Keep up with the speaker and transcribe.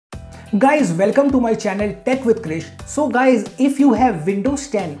Guys, welcome to my channel Tech with Krish. So guys, if you have Windows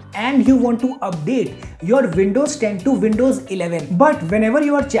 10 and you want to update your Windows 10 to Windows 11, but whenever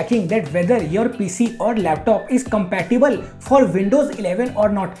you are checking that whether your PC or laptop is compatible for Windows 11 or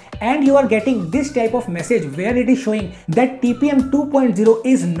not, and you are getting this type of message where it is showing that TPM 2.0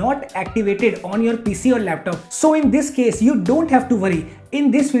 is not activated on your PC or laptop. So in this case, you don't have to worry. In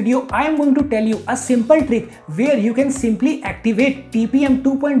this video, I am going to tell you a simple trick where you can simply activate TPM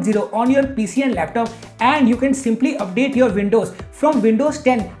 2.0 on your PC and laptop, and you can simply update your Windows from Windows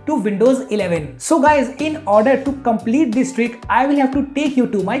 10 to Windows 11. So guys, in order to complete this trick, I will have to take you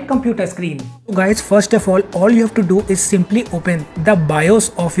to my computer screen. So guys, first of all you have to do is simply open the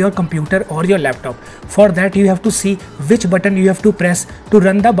BIOS of your computer or your laptop. For that, you have to see which button you have to press to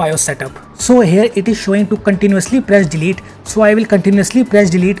run the BIOS setup. So here it is showing to continuously press delete. So I will continuously press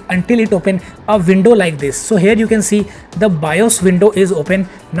delete until it opens a window like this. So here you can see the BIOS window is open.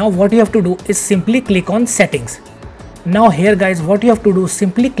 Now what you have to do is simply click on settings. Now here guys, what you have to do,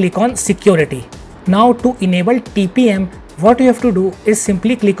 simply click on security. Now to enable TPM, what you have to do is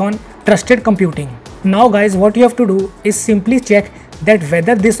simply click on trusted computing. Now guys, what you have to do is simply check that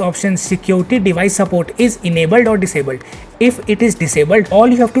whether this option security device support is enabled or disabled. If it is disabled, all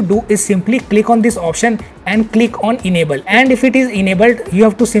you have to do is simply click on this option and click on enable. And if it is enabled, you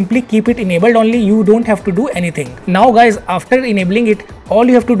have to simply keep it enabled only. You don't have to do anything. Now guys, after enabling it, all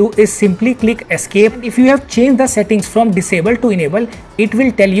you have to do is simply click escape. If you have changed the settings from disabled to enable, it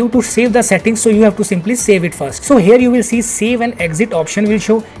will tell you to save the settings. So you have to simply save it first. So here you will see save and exit option will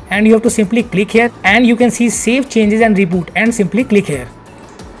show, and you have to simply click here, and you can see save changes and reboot, and simply click here.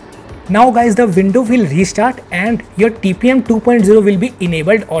 Now guys, the window will restart and your TPM 2.0 will be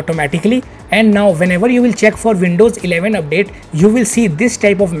enabled automatically. And now whenever you will check for Windows 11 update, you will see this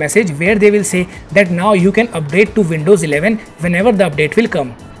type of message where they will say that now you can update to Windows 11 whenever the update will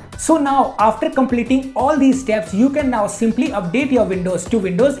come. So now after completing all these steps, you can now simply update your Windows to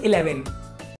Windows 11.